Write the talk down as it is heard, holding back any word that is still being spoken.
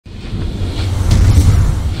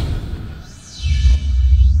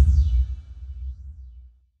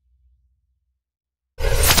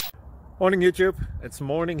Morning YouTube, it's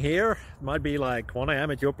morning here. It might be like 1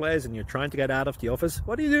 a.m. at your place and you're trying to get out of the office.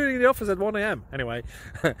 What are you doing in the office at 1 a.m? Anyway,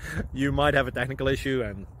 you might have a technical issue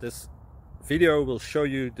and this video will show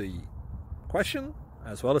you the question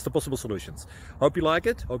as well as the possible solutions. Hope you like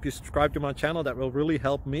it, hope you subscribe to my channel. That will really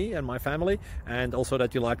help me and my family, and also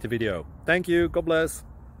that you like the video. Thank you, God bless.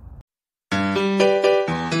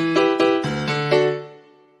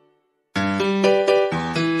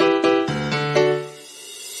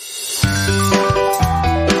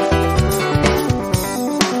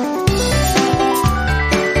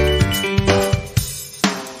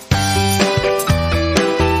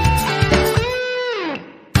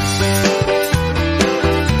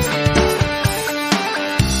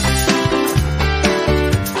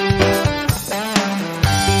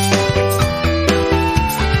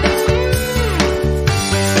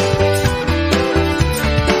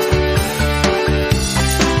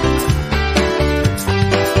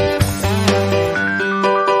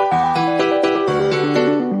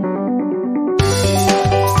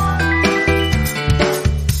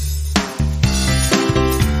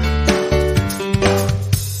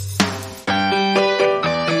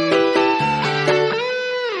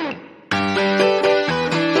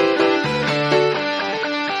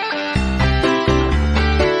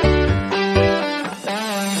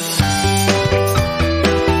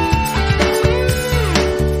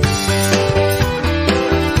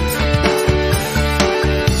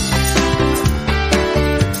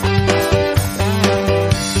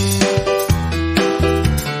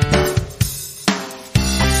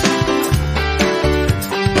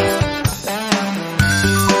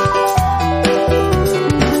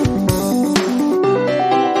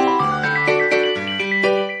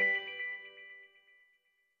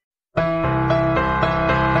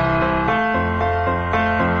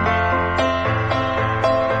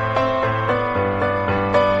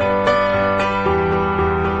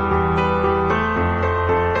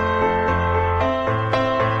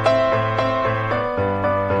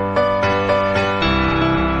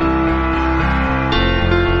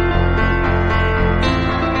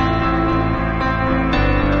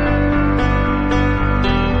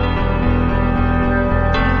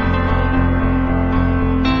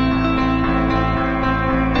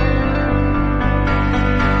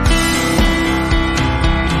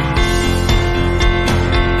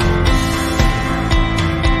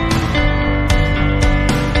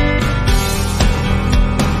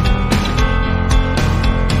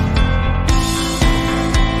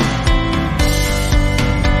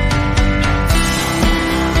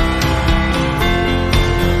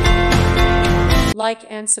 Like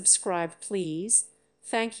and subscribe, please.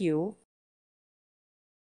 Thank you.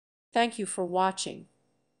 Thank you for watching.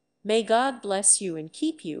 May God bless you and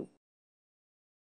keep you.